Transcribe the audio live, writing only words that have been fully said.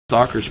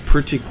stalkers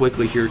pretty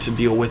quickly here to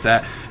deal with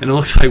that, and it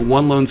looks like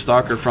one lone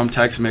stalker from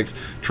Texmix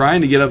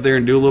trying to get up there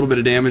and do a little bit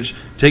of damage,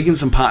 taking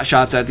some pot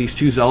shots at these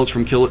two zealots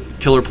from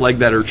KillerPlague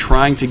that are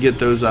trying to get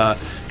those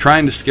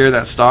trying to scare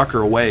that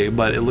stalker away,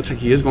 but it looks like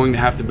he is going to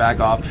have to back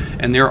off,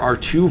 and there are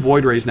two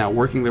Void Rays now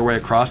working their way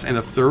across and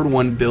a third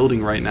one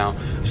building right now.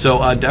 So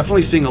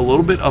definitely seeing a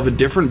little bit of a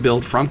different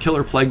build from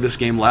KillerPlague this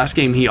game. Last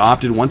game he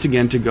opted once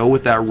again to go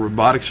with that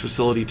robotics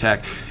facility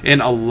tech, and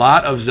a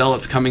lot of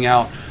zealots coming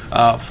out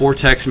for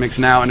Texmix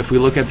now. And if we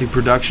look at the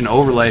production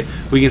overlay,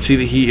 we can see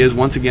that he is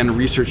once again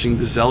researching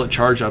the zealot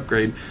charge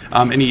upgrade,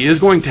 and he is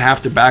going to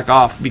have to back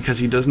off because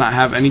he does not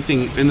have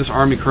anything in this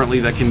army currently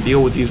that can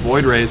deal with these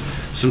Void Rays.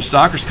 Some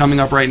stalkers coming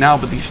up right now,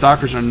 but these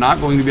stalkers are not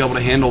going to be able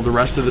to handle the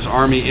rest of this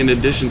army in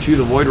addition to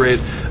the Void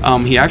Rays.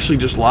 He actually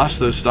just lost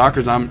those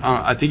stalkers.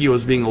 I think he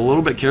was being a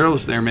little bit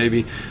careless there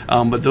maybe,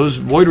 but those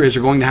Void Rays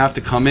are going to have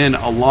to come in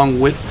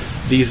along with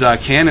these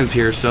cannons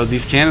here. So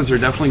these cannons are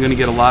definitely going to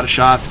get a lot of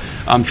shots.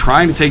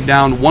 Trying to take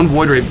down one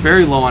Void Ray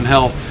very low on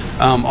health,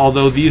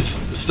 although these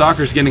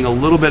stalkers getting a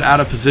little bit out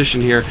of position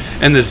here,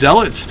 and the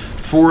zealots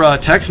for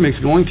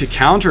Texmix going to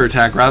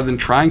counterattack rather than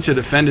trying to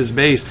defend his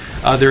base.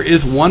 There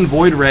is one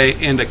Void Ray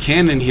and a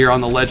cannon here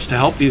on the ledge to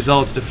help these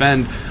zealots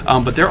defend,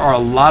 but there are a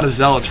lot of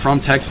zealots from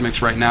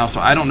Texmix right now, so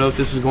I don't know if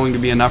this is going to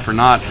be enough or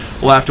not.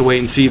 We'll have to wait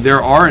and see.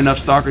 There are enough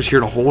stalkers here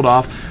to hold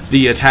off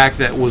the attack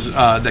that was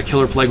that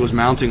KillerPlague was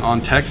mounting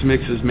on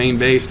Texmix's main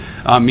base.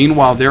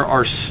 Meanwhile, there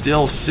are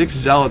still 6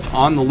 zealots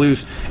on the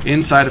loose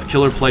inside of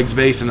KillerPlague's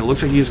base, and it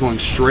looks like he's going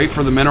straight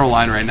for the mineral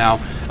line right now.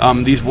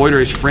 These Void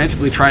Rays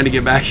frantically trying to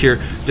get back here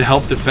to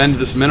help defend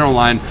this mineral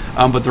line,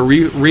 but the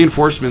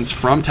reinforcements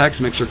from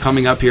Texmix are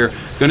coming up here,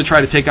 going to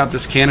try to take out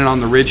this cannon on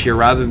the ridge here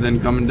rather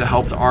than coming to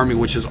help the army,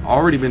 which has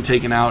already been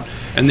taken out.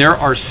 And there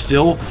are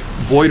still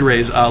Void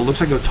Rays. Looks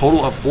like a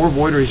total of 4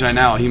 Void Rays right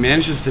now. He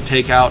manages to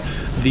take out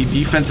the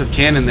defensive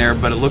cannon there,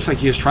 but it looks like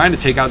he is trying to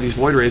take out these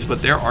Void Rays,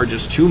 but there are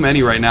just too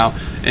many right now,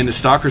 and the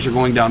stalkers are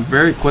going down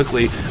very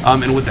quickly.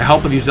 And with the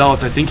help of these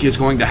zealots, I think he is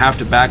going to have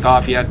to back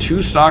off. He had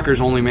 2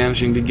 stalkers only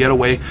managing to get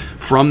away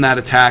from that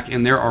attack,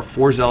 and there are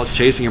 4 zealots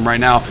chasing him right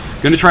now.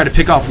 Going to try to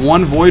pick off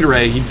one Void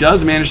Ray. He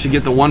does manage to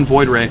get the one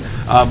Void Ray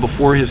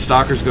before his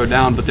stalkers go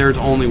down, but there's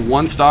only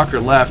one stalker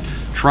left.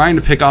 Trying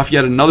to pick off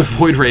yet another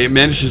Void Ray. It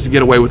manages to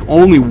get away with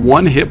only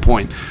 1 hit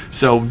point.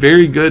 So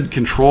very good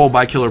control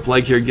by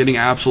KillerPlague here, getting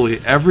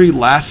absolutely every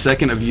last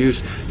second of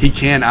use he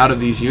can out of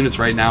these units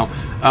right now.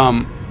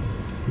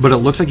 But it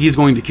looks like he's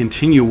going to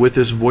continue with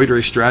this Void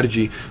Ray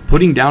strategy,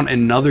 putting down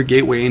another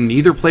gateway, and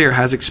neither player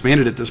has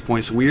expanded at this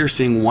point, so we are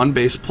seeing one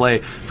base play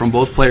from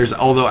both players.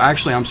 Although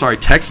actually, I'm sorry,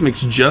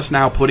 Texmix just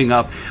now putting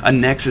up a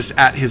Nexus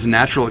at his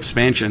natural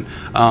expansion,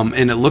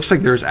 and it looks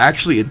like there's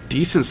actually a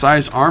decent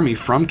sized army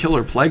from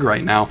KillerPlague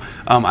right now.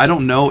 I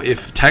don't know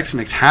if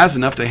Texmix has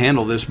enough to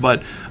handle this,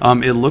 but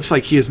it looks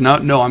like he is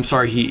not. No, I'm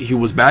sorry, he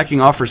was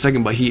backing off for a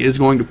second, but he is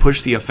going to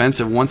push the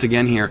offensive once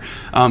again here,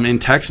 and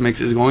Texmix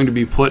is going to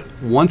be put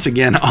once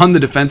again on the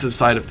defensive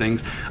side of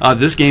things.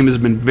 This game has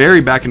been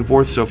very back and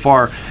forth so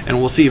far, and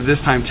we'll see if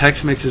this time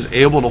Texmix is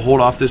able to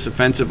hold off this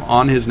offensive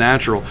on his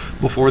natural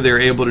before they're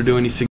able to do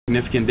any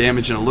significant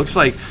damage. And it looks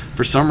like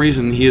for some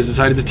reason he has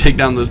decided to take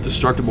down those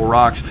destructible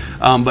rocks,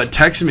 but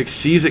Texmix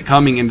sees it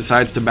coming and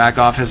decides to back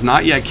off. Has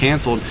not yet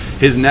canceled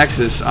his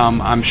Nexus.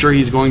 I'm sure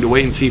he's going to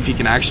wait and see if he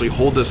can actually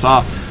hold this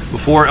off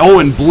before,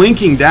 and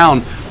blinking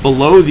down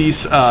below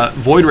these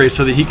Void Rays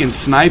so that he can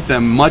snipe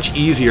them much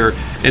easier,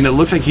 and it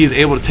looks like he's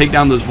able to take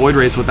down those Void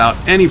Rays without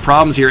any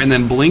problems here, and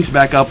then blinks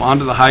back up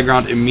onto the high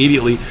ground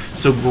immediately.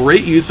 So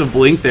great use of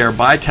blink there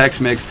by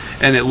Texmix,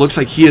 and it looks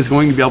like he is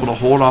going to be able to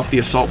hold off the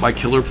assault by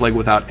KillerPlague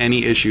without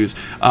any issues.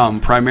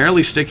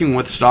 Primarily sticking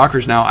with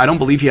stalkers now. I don't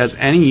believe he has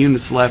any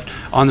units left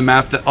on the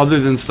map that other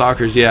than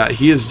stalkers. Yeah,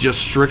 he is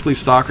just strictly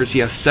stalkers. He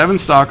has 7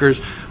 stalkers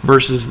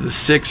versus the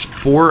 6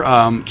 for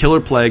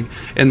KillerPlague,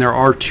 and there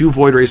are 2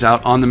 Void Rays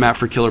out on the map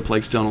for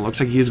KillerPlague still, and it looks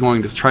like he's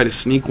going to try to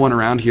sneak one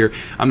around here.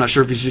 I'm not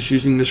sure if he's just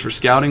using this for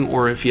scouting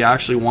or if he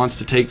actually wants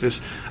to take this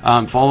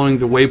following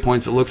the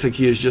waypoints. It looks like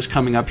he is just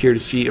coming up here to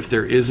see if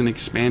there is an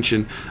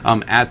expansion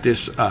at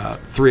this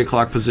 3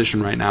 o'clock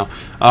position right now.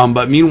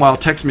 But meanwhile,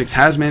 Texmix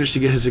has managed to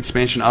get his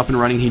expansion up and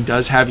running. He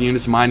does have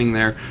units mining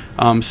there,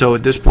 so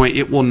at this point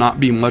it will not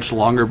be much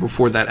longer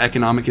before that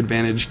economic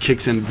advantage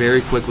kicks in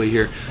very quickly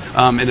here.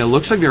 And it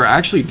looks like there are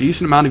actually a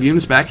decent amount of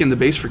units back in the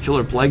base for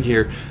KillerPlague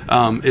here.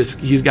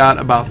 He's got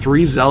about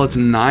 3 zealots,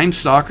 9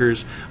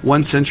 stalkers,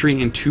 1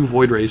 sentry, and 2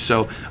 Void Rays.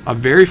 So a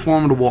very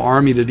formidable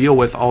army to deal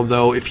with,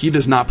 although if he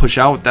does not push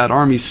out with that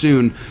army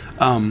soon,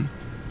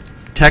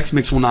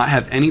 Texmix will not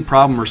have any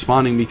problem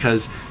responding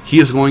because he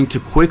is going to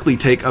quickly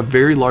take a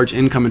very large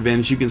income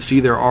advantage. You can see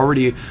they're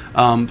already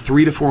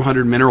 300 to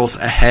 400 minerals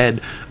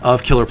ahead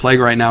of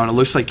KillerPlague right now, and it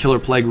looks like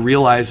KillerPlague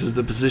realizes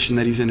the position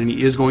that he's in, and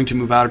he is going to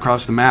move out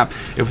across the map.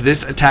 If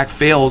this attack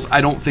fails,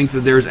 I don't think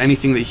that there's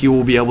anything that he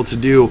will be able to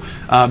do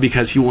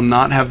because he will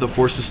not have the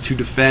forces to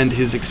defend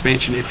his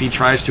expansion if he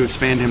tries to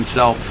expand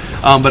himself.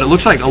 But it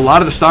looks like a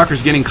lot of the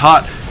stalkers getting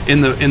caught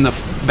in the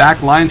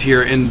back lines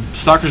here, and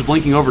stalkers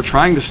blinking over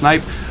trying to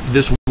snipe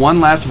this one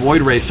last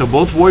Void Ray. So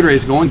both Void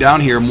Rays going down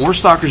here. More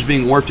Stalkers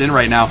being warped in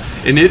right now,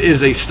 and it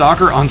is a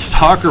Stalker on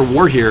Stalker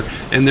war here.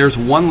 And there's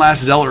one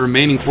last Zealot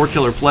remaining for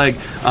KillerPlague,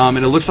 and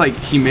it looks like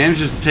he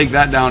manages to take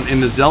that down.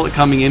 And the Zealot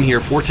coming in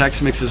here for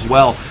Texmix as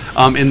well.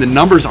 And the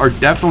numbers are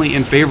definitely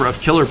in favor of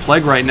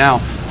KillerPlague right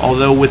now.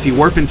 Although with the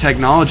warp in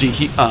technology,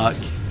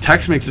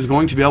 Texmix is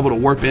going to be able to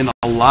warp in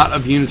a lot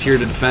of units here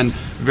to defend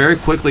very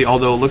quickly,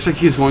 although it looks like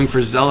he's going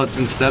for Zealots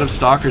instead of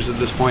Stalkers at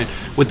this point.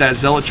 With that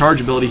Zealot charge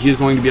ability, he's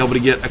going to be able to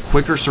get a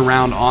quicker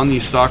surround on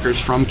these Stalkers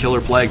from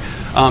KillerPlague.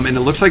 And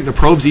it looks like the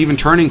Probe's even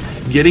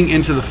getting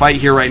into the fight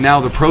here right now.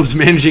 The Probe's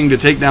managing to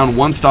take down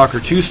one Stalker,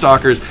 two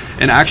Stalkers,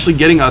 and actually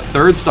getting a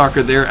third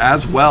Stalker there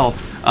as well.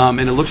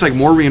 And it looks like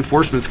more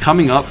reinforcements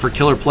coming up for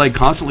KillerPlague,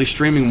 constantly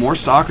streaming more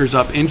Stalkers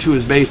up into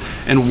his base,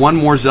 and one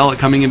more Zealot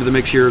coming into the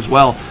mix here as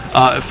well.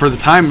 For the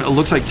time, it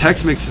looks like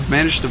Texmix has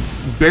managed to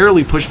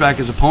barely push back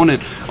his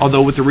opponent,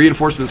 although with the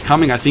reinforcements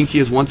coming, I think he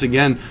is once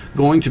again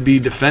going to be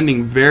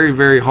defending very,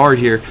 very hard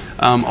here,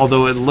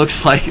 although it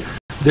looks like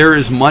there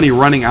is money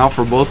running out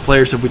for both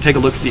players. If we take a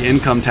look at the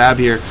income tab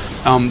here,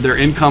 their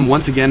income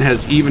once again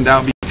has evened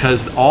out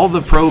because all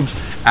the probes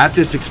at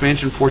this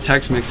expansion for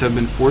Texmix have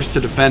been forced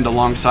to defend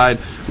alongside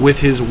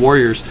with his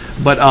warriors.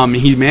 But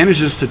he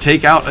manages to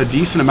take out a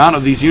decent amount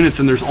of these units,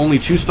 and there's only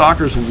two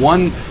Stalkers,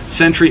 one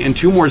Sentry, and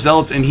two more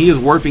Zealots, and he is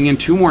warping in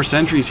two more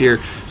Sentries here.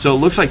 So it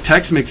looks like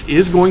Texmix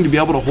is going to be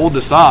able to hold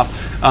this off,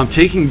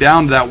 taking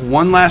down that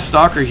one last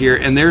Stalker here,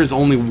 and there is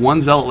only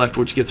one Zealot left,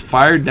 which gets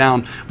fired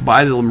down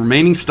by the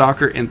remaining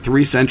Stalker and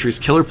three Sentries.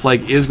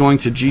 KillerPlague is going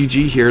to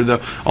GG here,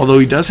 though. Although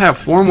he does have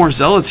four more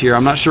Zealots here,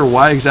 I'm not sure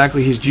why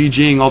exactly he's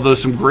GGing, although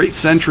some great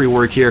Sentry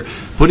work here,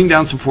 putting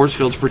down some force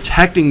fields,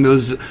 protecting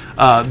those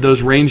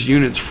ranged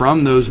units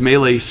from those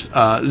melee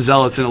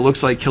Zealots, and it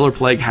looks like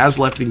KillerPlague has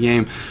left the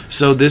game.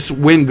 So this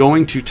win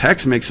going to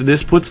Texmix,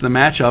 this puts the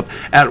matchup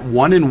at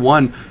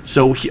 1-1.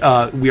 So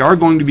we are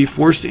going to be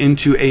forced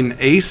into an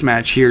ace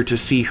match here to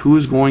see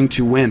who's going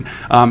to win.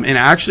 And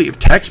actually, if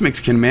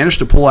Texmix can manage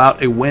to pull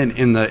out a win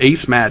in the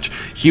ace match,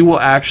 he will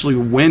actually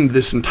win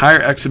this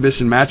entire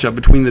exhibition matchup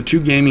between the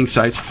two gaming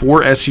sites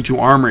for SC2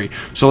 Armory.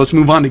 So let's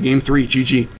move on to game 3. GG.